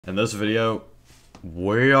In this video,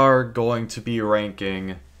 we are going to be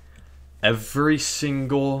ranking every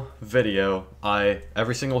single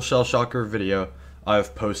Shell Shocker video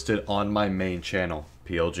I've posted on my main channel,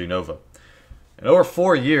 PLG Nova. In over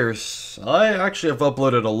 4 years, I actually have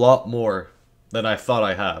uploaded a lot more than I thought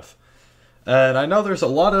I have. And I know there's a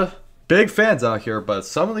lot of big fans out here, but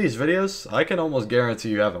some of these videos, I can almost guarantee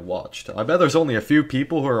you haven't watched. I bet there's only a few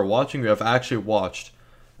people who are watching who have actually watched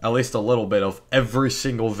at least a little bit of every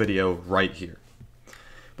single video right here.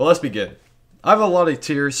 But let's begin. I have a lot of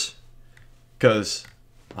tiers because,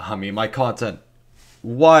 my content,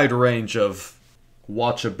 wide range of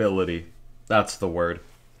watchability. That's the word.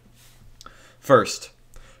 First,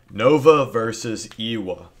 Nova versus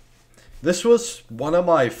Iwa. This was one of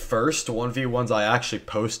my first 1v1s I actually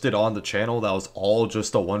posted on the channel that was all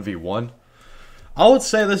just a 1v1. I would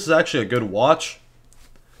say this is actually a good watch.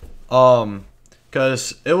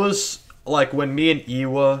 Because it was like when me and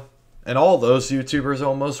Iwa and all those YouTubers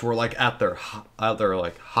almost were like at their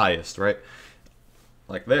like highest, right?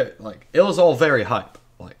 Like it was all very hype.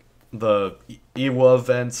 Like the Iwa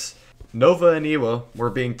events, Nova and Iwa were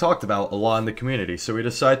being talked about a lot in the community, so we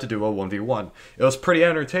decided to do a 1v1. It was pretty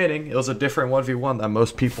entertaining. It was a different 1v1 that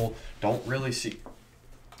most people don't really see.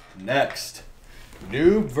 Next,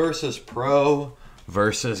 Noob versus Pro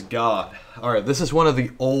versus God. Alright, this is one of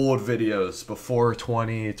the old videos before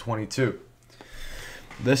 2022.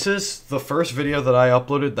 This is the first video that I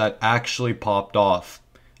uploaded that actually popped off.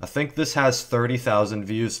 I think this has 30,000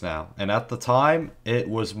 views now. And at the time, it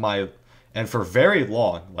was and for very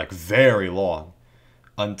long, like very long,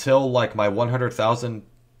 until like my 100,000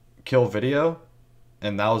 kill video,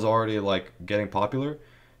 and that was already like getting popular,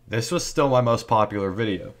 this was still my most popular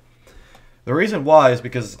video. The reason why is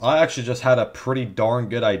because I actually just had a pretty darn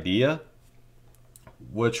good idea,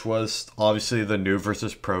 which was obviously the Noob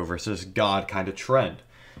versus Pro versus God kind of trend.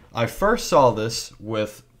 I first saw this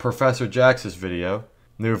with Professor Jax's video,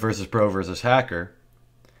 Noob versus Pro versus Hacker,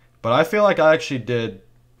 but I feel like I actually did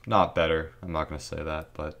not better. I'm not going to say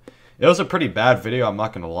that, but it was a pretty bad video, I'm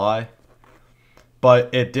not going to lie. But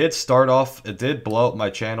it did start off, it did blow up my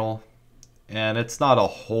channel, and it's not a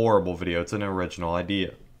horrible video, it's an original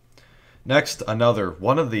idea. Next,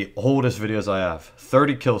 one of the oldest videos I have,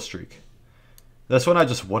 30 kill streak. This one I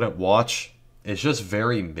just wouldn't watch. It's just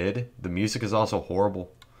very mid. The music is also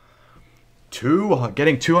horrible.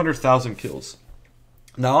 Getting 200,000 kills.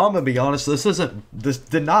 Now I'm gonna be honest, this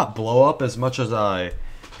did not blow up as much as I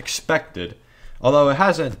expected. Although it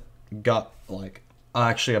hasn't got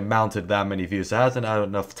actually amounted that many views. It hasn't had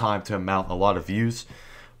enough time to amount a lot of views.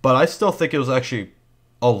 But I still think it was actually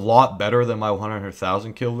a lot better than my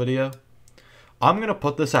 100,000 kill video. I'm gonna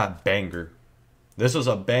put this at banger. This was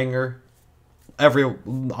a banger. I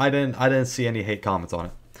didn't see any hate comments on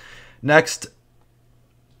it. Next,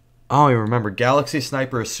 I don't even remember. Galaxy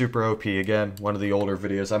Sniper is super OP again. One of the older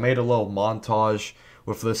videos. I made a little montage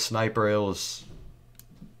with this sniper.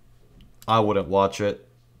 I wouldn't watch it.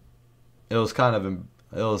 It's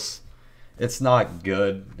not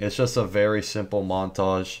good. It's just a very simple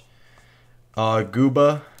montage.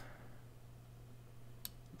 Gooba.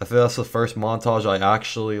 I think that's the first montage I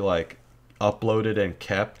actually uploaded and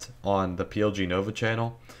kept on the PLG Nova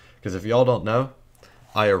channel. Because if y'all don't know,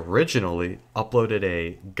 I originally uploaded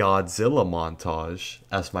a Godzilla montage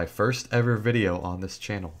as my first ever video on this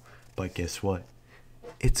channel. But guess what?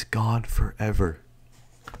 It's gone forever.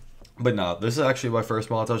 But no, this is actually my first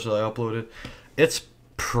montage that I uploaded. It's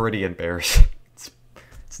pretty embarrassing.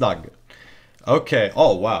 It's not good. Okay,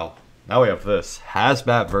 oh wow. Now we have this.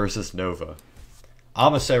 Hazmat versus Nova.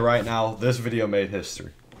 I'm gonna say right now, this video made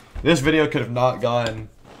history. This video could have not gotten,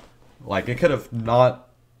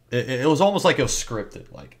 it was almost like it was scripted.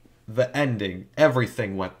 Like, the ending,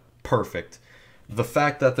 everything went perfect. The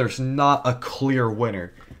fact that there's not a clear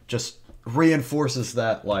winner just reinforces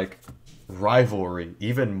that, rivalry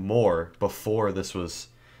even more before this was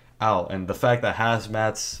out. And the fact that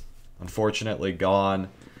Hazmat's unfortunately gone,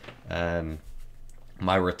 and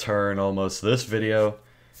my return almost, this video,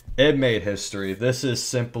 it made history. This is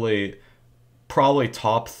simply probably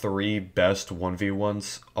top 3 best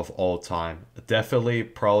 1v1s of all time. Definitely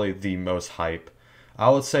probably the most hype. I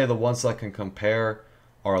would say the ones that can compare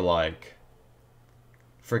are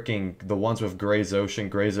freaking the ones with Gray's Ocean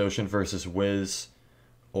versus Wiz,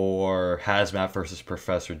 or Hazmat versus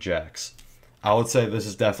Professor Jax. I would say this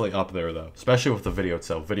is definitely up there though, especially with the video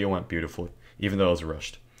itself. Video went beautifully, even though it was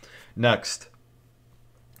rushed. Next,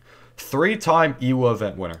 3-time Iwa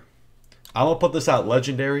event winner. I'm going to put this at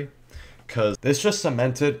legendary because this just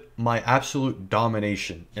cemented my absolute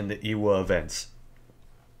domination in the Iwa events.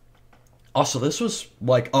 Also, this was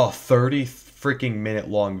like a 30 freaking minute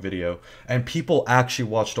long video, and people actually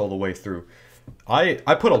watched all the way through. I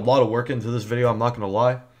put a lot of work into this video, I'm not gonna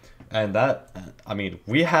lie. And that, I mean,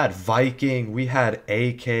 we had Viking, we had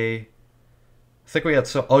AK, I think we had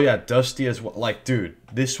some, oh yeah, Dusty as well. Like, dude,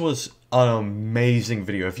 this was an amazing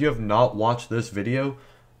video. If you have not watched this video,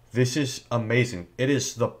 this is amazing. It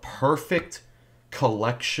is the perfect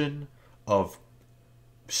collection of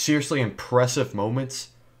seriously impressive moments,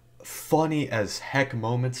 funny as heck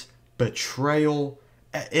moments, betrayal.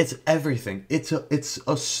 It's everything. It's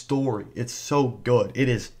a story. It's so good. It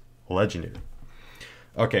is legendary.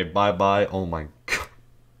 Okay, bye bye. Oh my god.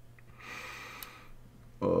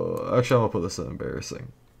 Actually, I'm gonna put this in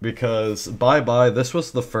embarrassing because bye bye. This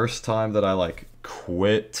was the first time that I like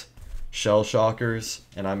quit Shell Shockers,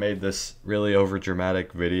 and I made this really over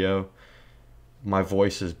dramatic video. My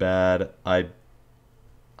voice is bad. I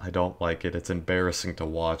don't like it. It's embarrassing to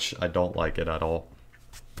watch. I don't like it at all.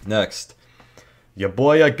 Next,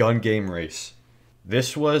 Yaboya Gun Game Race.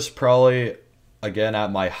 This was probably again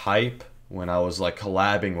at my hype when I was like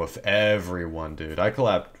collabing with everyone, dude. I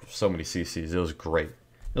collabed with so many CCs. It was great.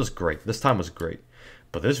 It was great. This time was great.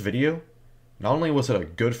 But this video, not only was it a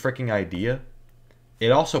good freaking idea, it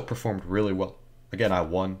also performed really well. Again, I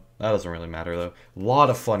won. That doesn't really matter though. A lot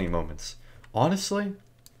of funny moments. Honestly,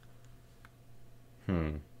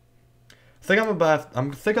 I think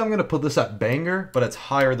I'm gonna put this at banger, but it's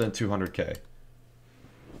higher than 200K.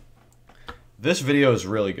 This video is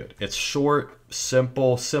really good. It's short,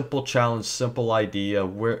 simple challenge, simple idea.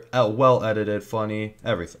 We're well edited, funny,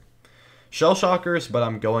 everything. Shell Shockers, but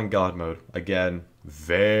I'm going God mode again.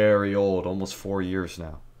 Very old, almost 4 years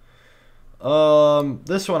now.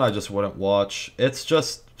 This one I just wouldn't watch. It's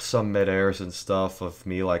just some mid-airs and stuff of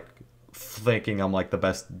me like thinking I'm like the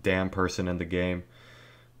best damn person in the game,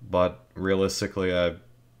 but realistically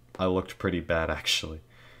I looked pretty bad actually.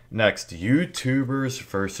 Next, YouTubers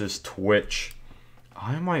versus Twitch.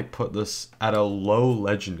 I might put this at a low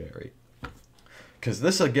legendary, because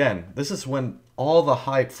this is when all the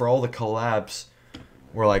hype for all the collabs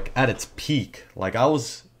were like at its peak. Like I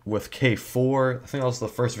was with K4. I think that was the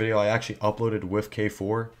first video I actually uploaded with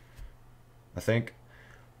K4, I think.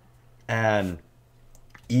 And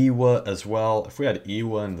Iwa as well. If we had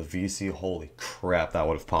Iwa in the VC, holy crap, that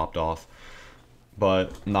would have popped off.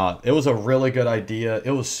 But not. It was a really good idea.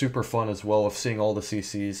 It was super fun as well of seeing all the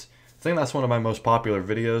CCs. I think that's one of my most popular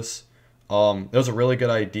videos. It was a really good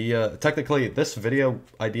idea. Technically, this video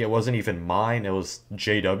idea wasn't even mine. It was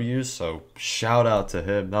JW's, so shout out to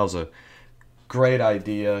him. That was a great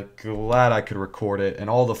idea. Glad I could record it, and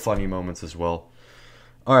all the funny moments as well.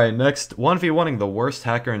 Alright, next, 1v1ing the worst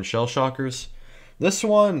hacker in Shell Shockers. This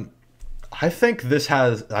one, I think this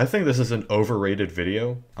is an overrated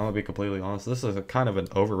video. I'm gonna be completely honest. This is a kind of an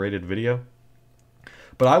overrated video.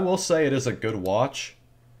 But I will say it is a good watch.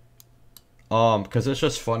 Because it's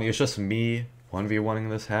just funny. It's just me 1v1ing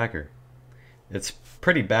this hacker. It's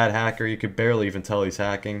pretty bad hacker. You could barely even tell he's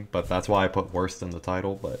hacking, but that's why I put worst in the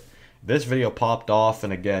title. But this video popped off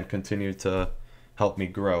and again continued to help me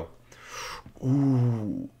grow.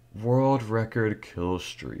 Ooh, world record kill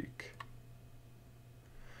streak.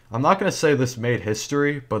 I'm not going to say this made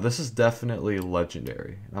history, but this is definitely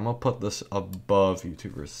legendary. I'm going to put this above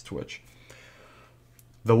YouTube versus Twitch.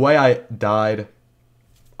 The way I died,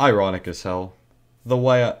 ironic as hell. The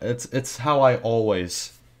way it's how I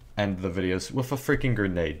always end the videos, with a freaking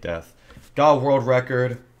grenade death. Got a world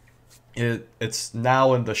record. It's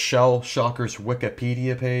now in the Shell Shockers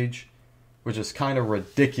Wikipedia page, which is kind of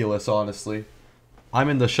ridiculous, honestly. I'm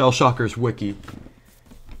in the Shell Shockers wiki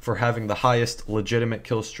for having the highest legitimate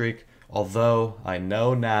kill streak, although I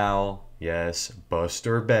know now, yes,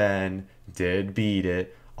 Buster Ben did beat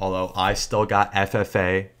it, although I still got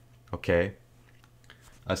FFA, okay?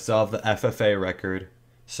 I still have the FFA record,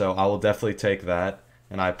 so I will definitely take that.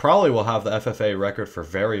 And I probably will have the FFA record for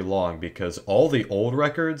very long, because all the old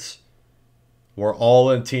records were all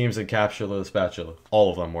in Teams and Capture the Spatula. All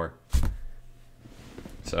of them were.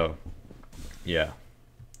 So, yeah.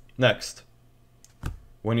 Next.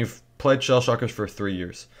 When you've played Shell Shockers for 3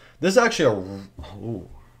 years. This is actually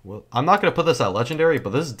well, I'm not going to put this at Legendary,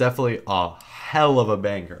 but this is definitely a hell of a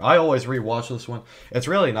banger. I always rewatch this one. It's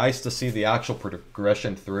really nice to see the actual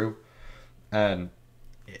progression through. And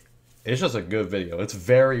it's just a good video. It's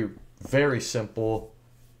very, very simple.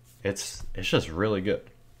 It's just really good.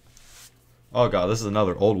 Oh god, this is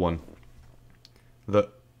another old one. I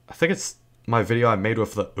think it's my video I made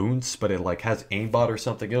with the Ounce, but it like has aimbot or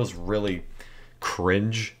something. It was really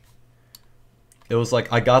cringe. It was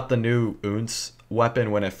like I got the new Ounce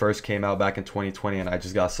weapon when it first came out back in 2020, and I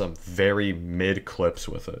just got some very mid clips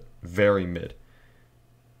with it. Very mid.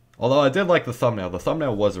 Although I did like the thumbnail. The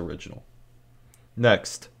thumbnail was original.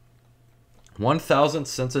 Next. 1000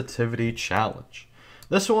 sensitivity challenge.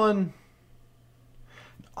 This one,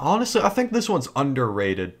 honestly, I think this one's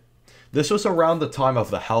underrated. This was around the time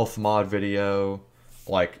of the health mod video,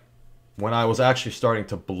 like when I was actually starting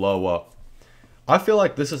to blow up. I feel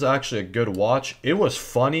like this is actually a good watch. It was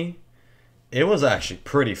funny. It was actually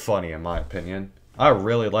pretty funny in my opinion. I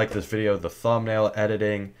really like this video, the thumbnail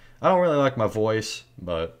editing. I don't really like my voice,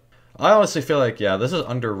 but I honestly feel like, yeah, this is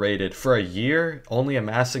underrated. For a year, only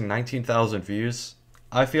amassing 19,000 views.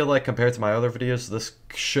 I feel like compared to my other videos, this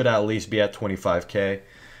should at least be at 25K.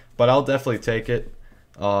 But I'll definitely take it.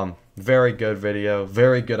 Very good video.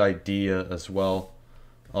 Very good idea as well.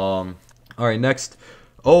 Alright, next.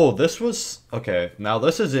 Oh, this was... Okay, now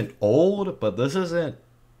this isn't old, but this isn't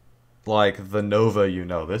like the Nova you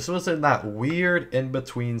know. This was in that weird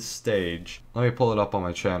in-between stage. Let me pull it up on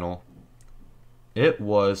my channel. It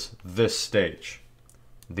was this stage.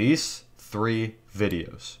 These 3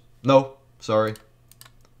 videos. No, sorry.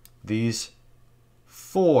 These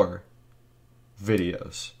 4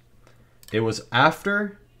 videos. It was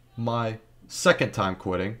after my second time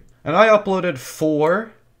quitting. And I uploaded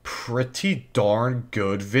 4 pretty darn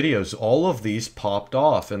good videos. All of these popped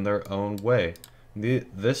off in their own way.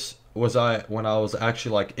 This was when I was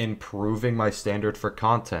actually like improving my standard for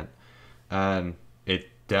content. And it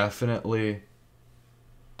definitely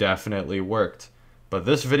worked. But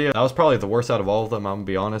this video, that was probably the worst out of all of them, I'm gonna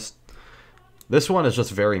be honest. This one is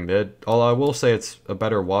just very mid. Although I will say it's a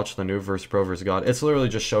better watch than New vs. Pro vs. God. It's literally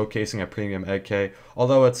just showcasing a premium egg K.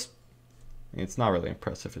 Although it's not really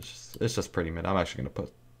impressive. It's just pretty mid. I'm actually gonna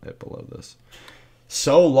put it below this.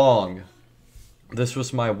 So long. This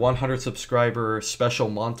was my 100 subscriber special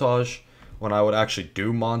montage when I would actually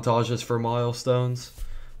do montages for milestones.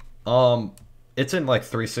 It's in like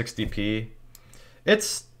 360p.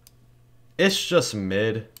 It's just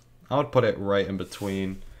mid. I would put it right in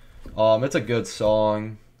between. It's a good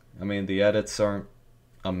song. I mean, the edits aren't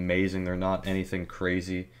amazing. They're not anything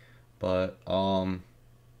crazy. But,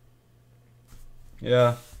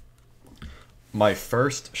 yeah. My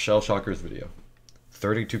first Shell Shockers video.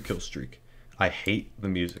 32 kill streak. I hate the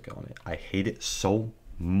music on it. I hate it so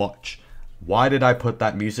much. Why did I put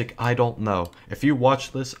that music? I don't know. If you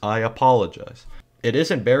watch this, I apologize. It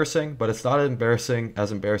is embarrassing, but it's not as embarrassing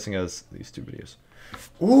as these 2 videos.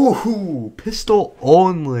 Ooh, pistol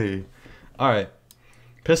only. Alright,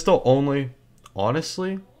 pistol only.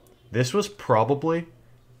 Honestly, this was probably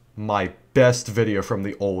my best video from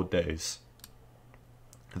the old days.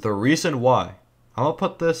 The reason why, I'm gonna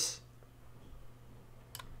put this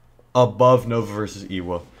above Nova vs.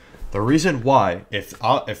 Iwa. The reason why,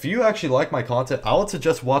 if you actually like my content, I would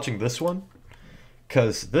suggest watching this one.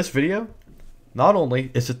 Because this video, not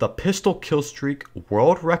only is it the pistol kill streak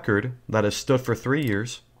world record that has stood for 3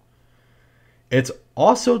 years, it's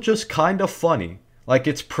also just kind of funny. Like,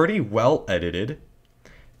 it's pretty well edited.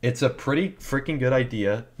 It's a pretty freaking good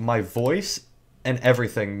idea. My voice and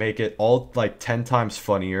everything make it all like 10 times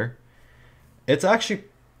funnier.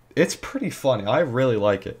 It's pretty funny. I really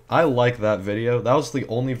like it. I like that video. That was the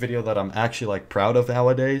only video that I'm actually like proud of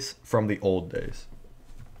nowadays from the old days.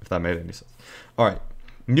 If that made any sense. Alright.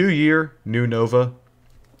 New year, new Nova.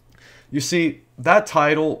 You see, that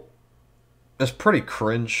title is pretty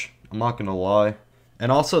cringe. I'm not gonna lie.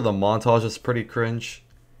 And also the montage is pretty cringe.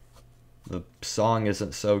 The song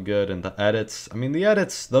isn't so good, and the edits. I mean, the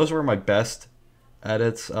edits, those were my best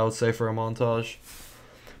edits, I would say, for a montage.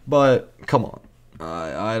 But, come on.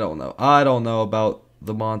 I don't know. I don't know about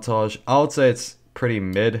the montage. I would say it's pretty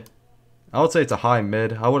mid. I would say it's a high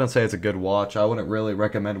mid. I wouldn't say it's a good watch. I wouldn't really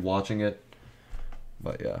recommend watching it.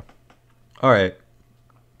 But yeah. Alright.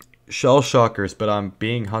 Shell Shockers, but I'm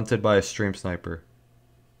being hunted by a stream sniper.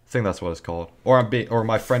 I think that's what it's called. Or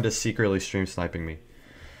my friend is secretly stream sniping me.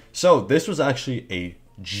 So this was actually a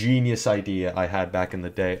genius idea I had back in the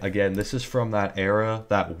day. Again, this is from that era,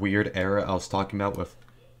 that weird era I was talking about with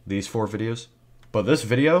these 4 videos. But this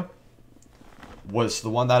video was the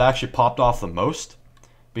one that actually popped off the most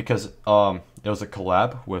because it was a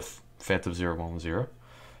collab with Phantom 0110,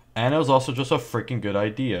 and it was also just a freaking good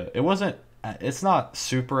idea. It's not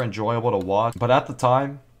super enjoyable to watch, but at the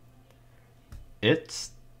time,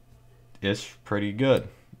 it's pretty good.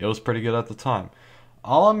 It was pretty good at the time.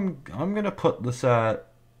 I'm gonna put this at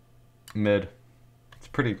mid. It's a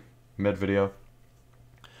pretty mid video.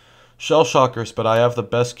 Shell Shockers, but I have the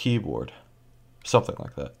best keyboard. Something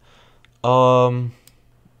like that.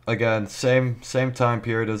 Again, same time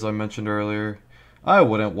period as I mentioned earlier. I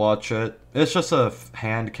wouldn't watch it. It's just a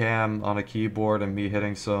hand cam on a keyboard and me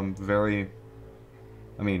hitting some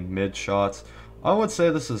mid shots. I would say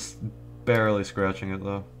this is barely scratching it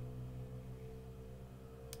though.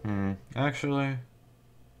 Actually,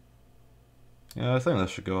 yeah, I think this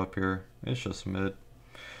should go up here. It's just mid.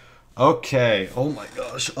 Okay, oh my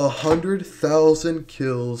gosh, 100,000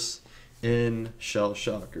 kills in Shell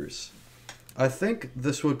Shockers. I think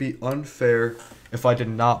this would be unfair if I did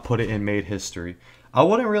not put it in made history. I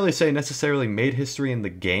wouldn't really say necessarily made history in the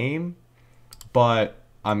game, but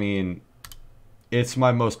I mean, it's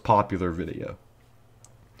my most popular video.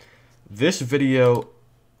 This video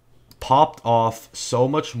popped off so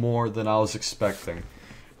much more than I was expecting.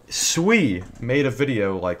 Sui made a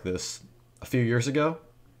video like this a few years ago.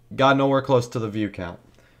 Got nowhere close to the view count.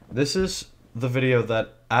 This is the video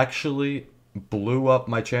that actually blew up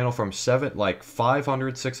my channel from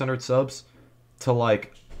 500, 600 subs to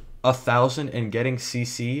like 1,000 and getting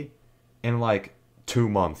CC in like 2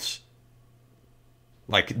 months.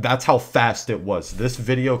 Like, that's how fast it was. This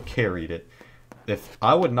video carried it. If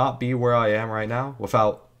I would not be where I am right now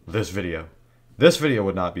without this video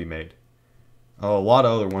would not be made. Oh, a lot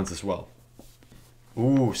of other ones as well.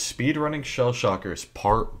 Ooh, speedrunning Shell Shockers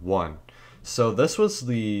Part 1. So this was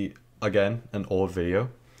again, an old video.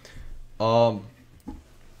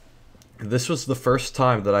 This was the first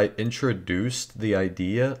time that I introduced the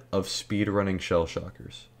idea of speedrunning Shell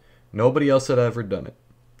Shockers. Nobody else had ever done it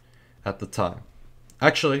at the time.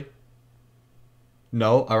 Actually,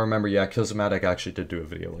 no, I remember, yeah, Killzomatic actually did do a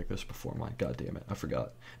video like this before mine. God damn it, I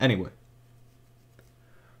forgot. Anyway,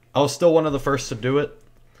 I was still one of the first to do it,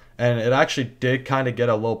 and it actually did kind of get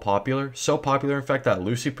a little popular. So popular, in fact, that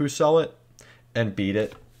Lucy Poo saw it and beat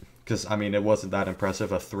it. Because, I mean, it wasn't that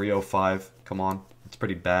impressive. A 305, come on, it's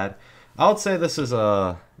pretty bad. I would say this is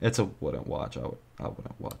it's a wouldn't watch. I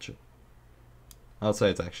wouldn't watch it. I would say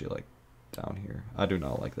it's actually, like, down here. I do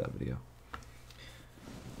not like that video.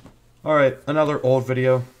 Alright, another old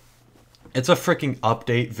video. It's a freaking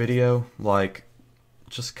update video. Like,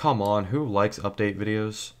 just come on. Who likes update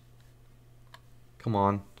videos? Come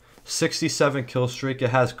on. 67 kill streak. It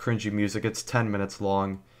has cringy music. It's 10 minutes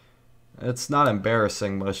long. It's not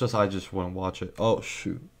embarrassing, but it's just I just wouldn't watch it. Oh,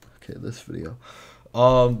 shoot. Okay, this video.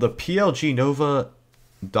 The PLG Nova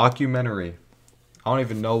documentary. I don't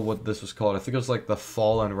even know what this was called. I think it was like the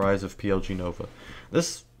fall and rise of PLG Nova.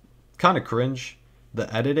 This kind of cringe.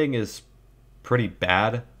 The editing is pretty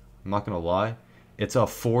bad, I'm not gonna lie. It's a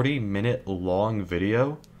 40-minute long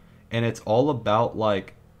video, and it's all about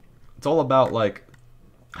like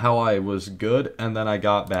how I was good and then I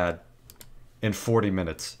got bad in 40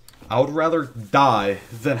 minutes. I would rather die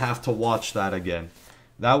than have to watch that again.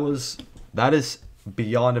 That is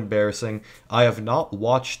beyond embarrassing. I have not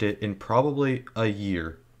watched it in probably a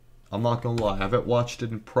year. I'm not gonna lie, I haven't watched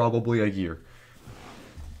it in probably a year.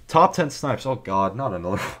 Top 10 snipes. Oh god, not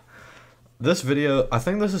another one. This video, I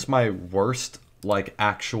think this is my worst, like,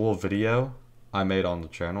 actual video I made on the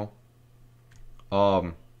channel.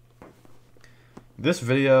 This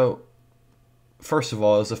video, first of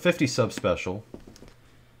all, is a 50 sub special.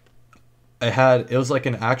 It was like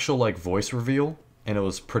an actual, like, voice reveal, and it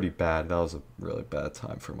was pretty bad. That was a really bad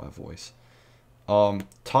time for my voice.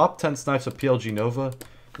 Top 10 snipes of PLG Nova.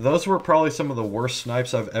 Those were probably some of the worst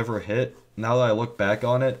snipes I've ever hit. Now that I look back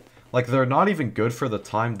on it, like, they're not even good for the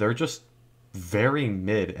time. They're just very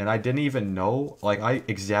mid, and I didn't even know. Like, I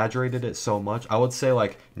exaggerated it so much. I would say,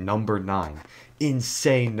 like, number 9.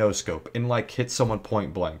 Insane no-scope, and, like, hit someone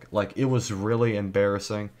point blank. Like, it was really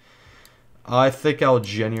embarrassing. I think I would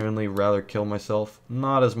genuinely rather kill myself.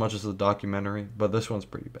 Not as much as the documentary, but this one's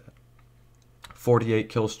pretty bad. 48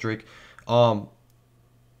 kill streak.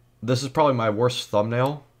 This is probably my worst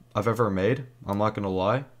thumbnail I've ever made. I'm not gonna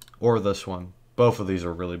lie. Or this one. Both of these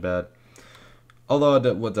are really bad. Although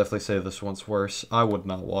I would definitely say this one's worse. I would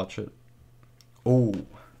not watch it. Ooh.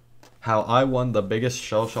 How I won the biggest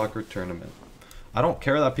Shell Shocker tournament. I don't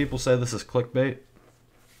care that people say this is clickbait.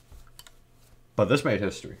 But this made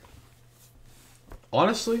history.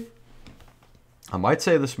 Honestly, I might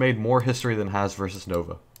say this made more history than Has vs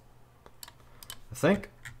Nova. I think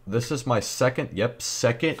this is my second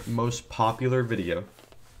most popular video.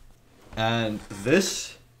 And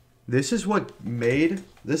this is what made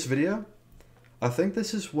this video. I think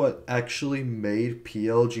this is what actually made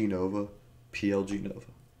PLG Nova PLG Nova.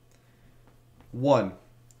 1.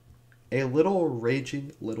 A little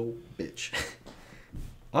raging little bitch.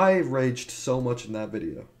 I raged so much in that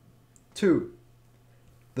video. 2.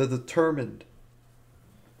 The determined,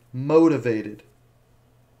 motivated,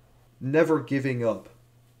 never giving up.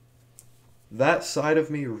 That side of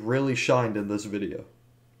me really shined in this video.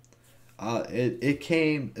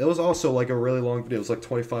 It was also like a really long video. It was like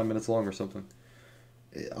 25 minutes long or something.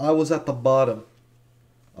 I was at the bottom.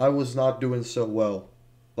 I was not doing so well,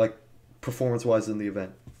 like performance-wise in the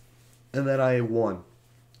event. And then I won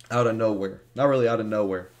out of nowhere. Not really out of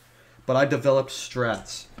nowhere, but I developed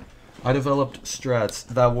strats. I developed strats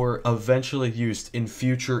that were eventually used in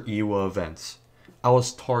future Iwa events. I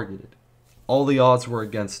was targeted. All the odds were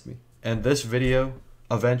against me. And this video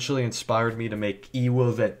eventually inspired me to make Iwa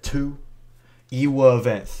Event 2, Iwa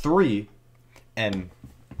Event 3, and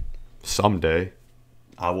someday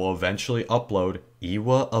I will eventually upload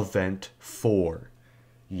Iwa Event 4.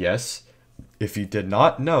 Yes, if you did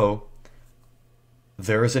not know,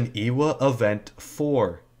 there is an Iwa Event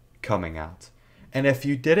 4 coming out. And if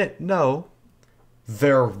you didn't know,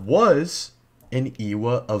 there was an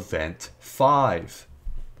Iwa Event 5.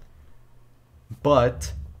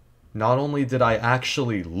 But not only did I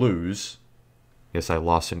actually lose, yes, I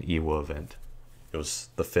lost an Iwa event. It was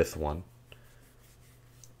the 5th one.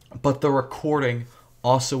 But the recording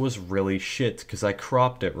also was really shit because I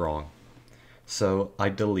cropped it wrong. So I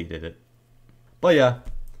deleted it. But yeah,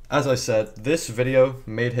 as I said, this video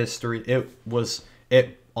made history.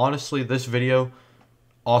 Honestly, this video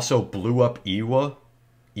also blew up Iwa.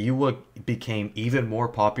 Iwa became even more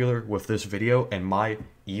popular with this video and my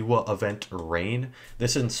Iwa event reign.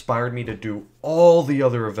 This inspired me to do all the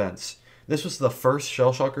other events. This was the first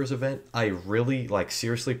Shellshockers event I really,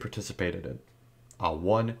 seriously participated in. I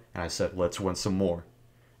won, and I said, let's win some more.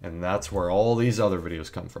 And that's where all these other videos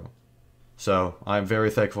come from. So, I'm very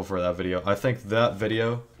thankful for that video. I think that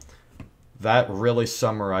video, that really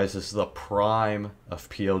summarizes the prime of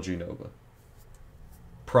PLG Nova.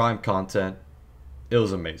 Prime content. It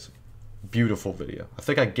was amazing. Beautiful video. I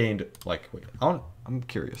think I gained, I'm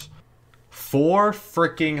curious.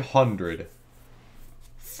 400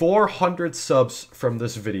 subs from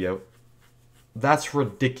this video. That's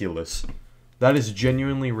ridiculous. That is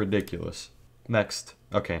genuinely ridiculous. Next.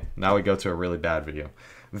 Okay, now we go to a really bad video.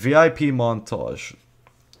 VIP montage.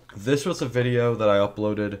 This was a video that I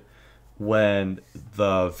uploaded when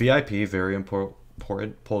the VIP, very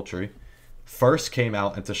important poultry, first came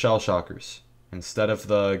out into Shellshockers. Instead of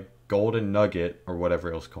the Golden Nugget, or whatever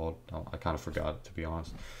it was called. Oh, I kind of forgot, to be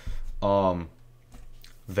honest.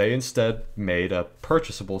 They instead made a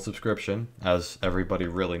purchasable subscription, as everybody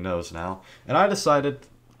really knows now. And I decided,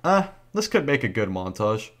 this could make a good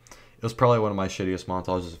montage. It was probably one of my shittiest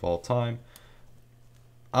montages of all time.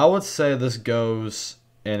 I would say this goes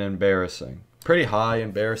in embarrassing. Pretty high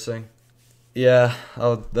embarrassing. Yeah,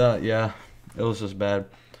 yeah, it was just bad.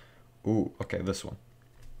 Ooh, okay, this one.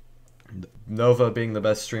 Nova being the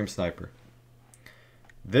best stream sniper.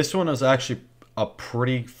 This one is actually a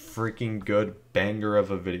pretty freaking good banger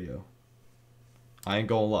of a video. I ain't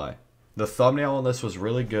gonna lie. The thumbnail on this was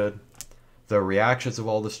really good. The reactions of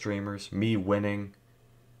all the streamers, me winning.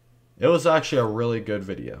 It was actually a really good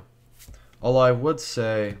video. Although I would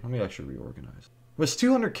say, let me actually reorganize. Was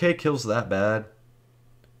 200k kills that bad?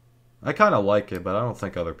 I kind of like it, but I don't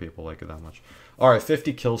think other people like it that much. Alright,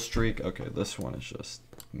 50 kill streak. Okay, this one is just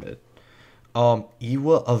mid.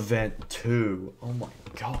 Iwa Event 2. Oh my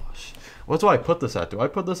gosh. What do I put this at? Do I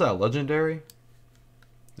put this at Legendary?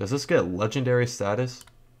 Does this get Legendary status?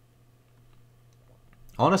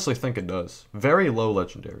 Honestly think it does. Very low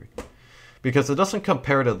Legendary. Because it doesn't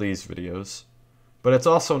compare to these videos. But it's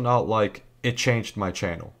also not like it changed my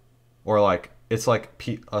channel. Or it's like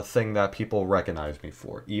a thing that people recognize me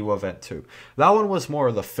for. Iwa Event 2. That one was more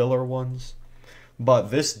of the filler ones.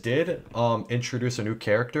 But this did introduce a new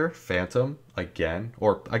character, Phantom, again.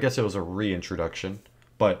 Or I guess it was a reintroduction.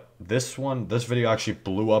 But this video actually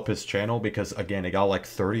blew up his channel because, again, it got like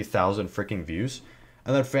 30,000 freaking views.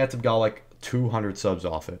 And then Phantom got like 200 subs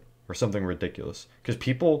off it. Or something ridiculous. Because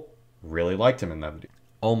people really liked him in that video.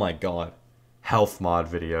 Oh my god. Health mod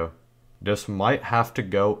video. This might have to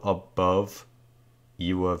go above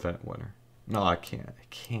Iwa Event winner. No, I can't. I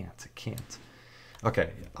can't.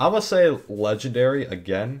 Okay, I'm gonna say Legendary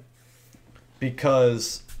again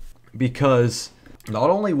because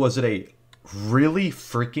not only was it a really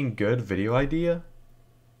freaking good video idea,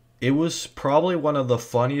 it was probably one of the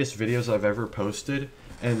funniest videos I've ever posted,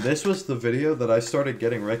 and this was the video that I started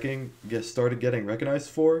getting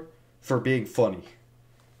recognized for being funny,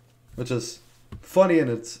 which is funny in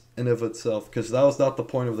of itself because that was not the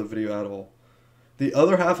point of the video at all. The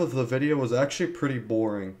other half of the video was actually pretty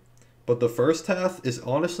boring. But the first half is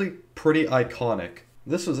honestly pretty iconic.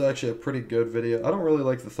 This was actually a pretty good video. I don't really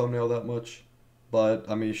like the thumbnail that much. But,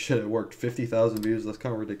 I mean, shit, it worked. 50,000 views, that's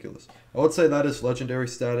kind of ridiculous. I would say that is Legendary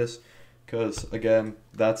status. Because, again,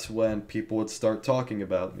 that's when people would start talking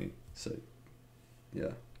about me. So,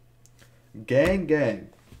 yeah. Gang. I'm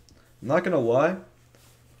not gonna lie.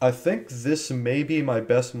 I think this may be my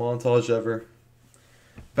best montage ever.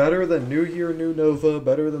 Better than New Year, New Nova,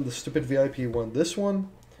 better than the stupid VIP one. This one,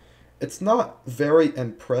 it's not very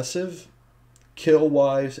impressive,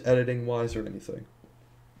 kill-wise, editing-wise, or anything.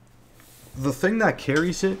 The thing that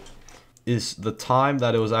carries it is the time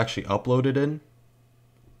that it was actually uploaded in,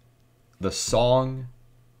 the song,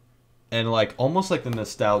 and like almost like the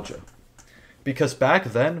nostalgia. Because back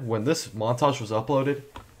then, when this montage was uploaded,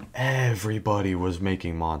 everybody was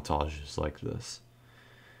making montages like this.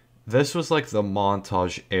 This was like the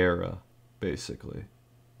montage era, basically.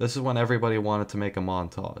 This is when everybody wanted to make a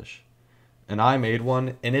montage. And I made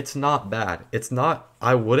one, and it's not bad. It's not,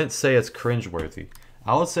 I wouldn't say it's cringeworthy.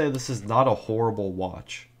 I would say this is not a horrible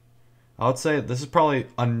watch. I would say this is probably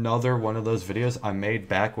another one of those videos I made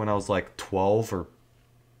back when I was like 12 or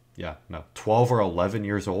 11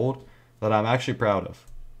 years old that I'm actually proud of.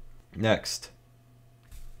 Next.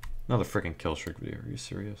 Another freaking Killstreak video. Are you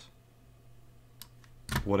serious?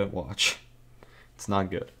 Wouldn't watch. It's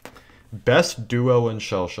not good. Best duo in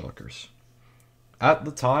Shellshockers. At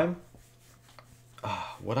the time,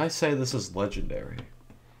 would I say this is legendary?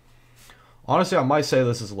 Honestly, I might say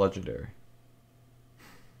this is legendary.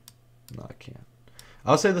 No, I can't.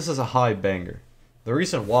 I would say this is a high banger. The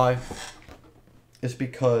reason why is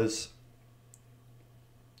because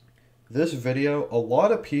this video, a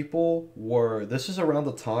lot of people were, this is around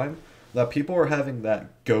the time that people were having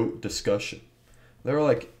that GOAT discussion. They were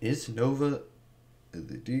like, is Nova,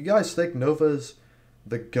 do you guys think Nova's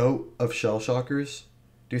the GOAT of Shellshockers?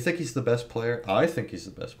 Do you think he's the best player? I think he's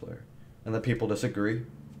the best player. And then people disagree.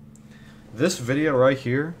 This video right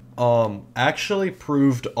here actually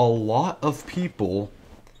proved a lot of people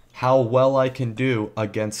how well I can do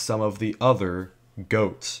against some of the other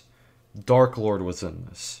GOATs. Dark Lord was in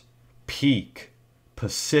this. Peak.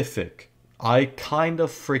 Pacific. I kind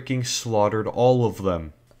of freaking slaughtered all of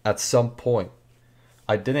them at some point.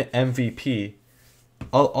 I didn't MVP.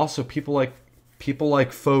 Also, people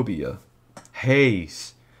like Phobia,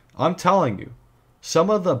 Haze. I'm telling you, some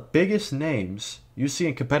of the biggest names you see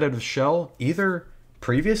in competitive Shell, either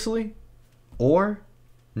previously or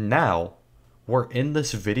now, were in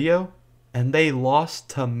this video, and they lost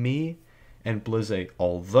to me and Blizz8.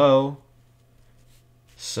 Although,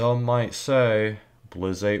 some might say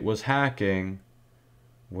Blizz8 was hacking,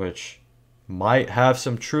 which might have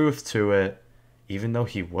some truth to it, even though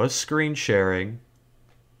he was screen sharing.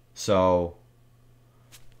 So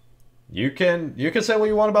you can say what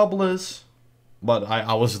you want about Blizz, but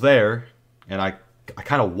I was there and I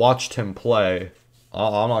kind of watched him play.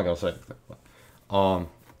 I'm not gonna say anything.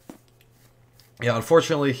 Yeah,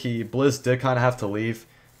 unfortunately, Blizz did kind of have to leave.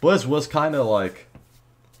 Blizz was kind of like,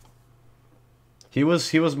 he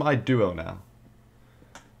was my duo now.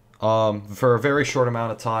 For a very short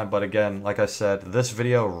amount of time, but again, like I said, this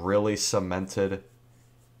video really cemented.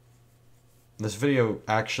 This video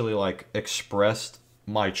actually like expressed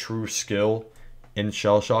my true skill in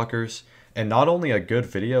Shellshockers, and not only a good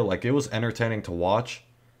video, like it was entertaining to watch,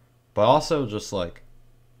 but also just like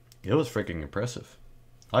it was freaking impressive.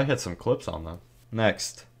 I had some clips on them.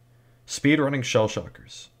 Next, speedrunning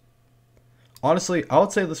Shellshockers. Honestly, I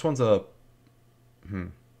would say this one's a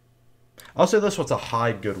I'll say this one's a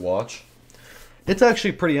high good watch. It's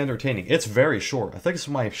actually pretty entertaining. It's very short. I think it's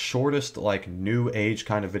my shortest, like, new age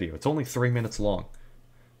kind of video. It's only 3 minutes long.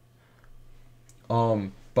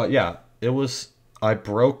 But yeah, I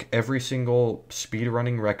broke every single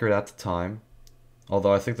speedrunning record at the time.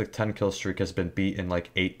 Although I think the 10 kill streak has been beaten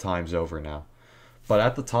like 8 times over now. But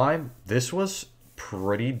at the time, this was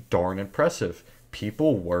pretty darn impressive.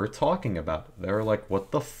 People were talking about it. They were like,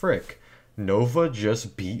 what the frick? Nova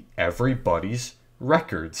just beat everybody's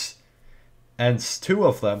records. And 2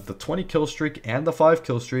 of them, the 20 kill streak and the 5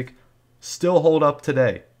 kill streak, still hold up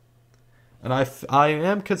today. And I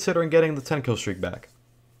am considering getting the 10 kill streak back.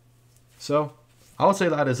 So, I would say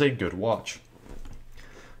that is a good watch.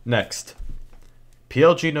 Next,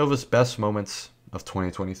 PLG Nova's best moments of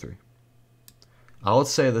 2023. I would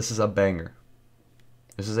say this is a banger.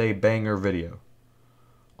 This is a banger video.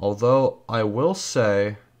 Although, I will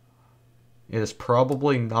say it is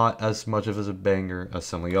probably not as much of a banger as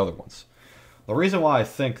some of the other ones. The reason why I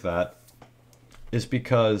think that is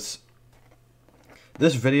because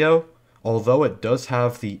this video, although it does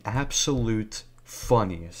have the absolute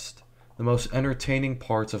funniest, the most entertaining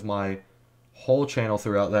parts of my whole channel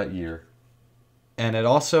throughout that year, and it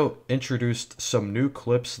also introduced some new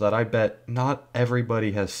clips that I bet not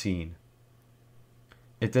everybody has seen.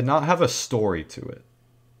 It did not have a story to it.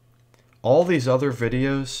 All these other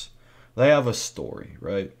videos, they have a story,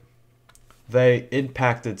 right? They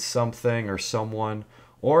impacted something or someone,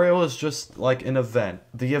 or it was just like an event.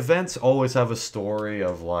 The events always have a story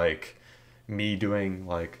of like, me doing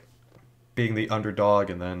like being the underdog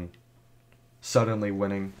and then suddenly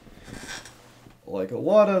winning. Like a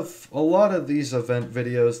lot of these event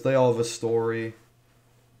videos, they all have a story.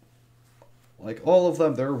 Like all of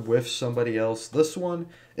them, they're with somebody else. This one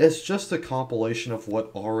is just a compilation of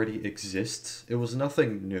what already exists. It was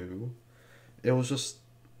nothing new. It was just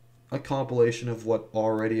a compilation of what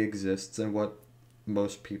already exists and what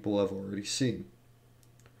most people have already seen.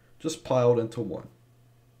 Just piled into one.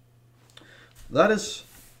 That's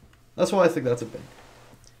why I think that's a big.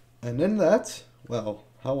 And in that, well,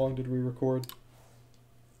 how long did we record?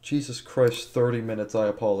 Jesus Christ, 30 minutes, I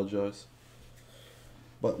apologize.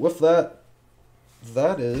 But with that,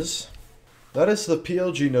 that is the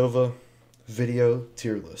PLG Nova video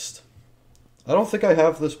tier list. I don't think I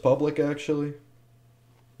have this public actually.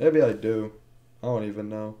 Maybe I do. I don't even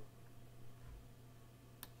know.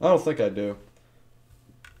 I don't think I do.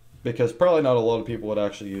 Because probably not a lot of people would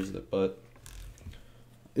actually use it, but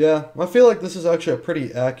yeah, I feel like this is actually a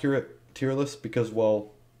pretty accurate tier list because,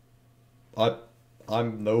 well,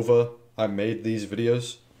 I'm Nova. I made these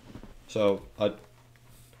videos, so I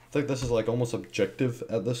think this is like almost objective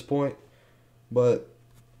at this point. But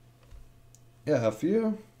yeah, if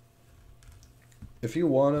you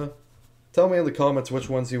wanna tell me in the comments which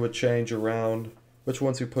ones you would change around, which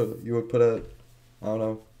ones you would put at, I don't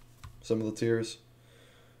know, some of the tiers.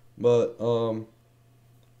 But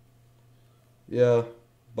yeah,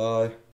 bye.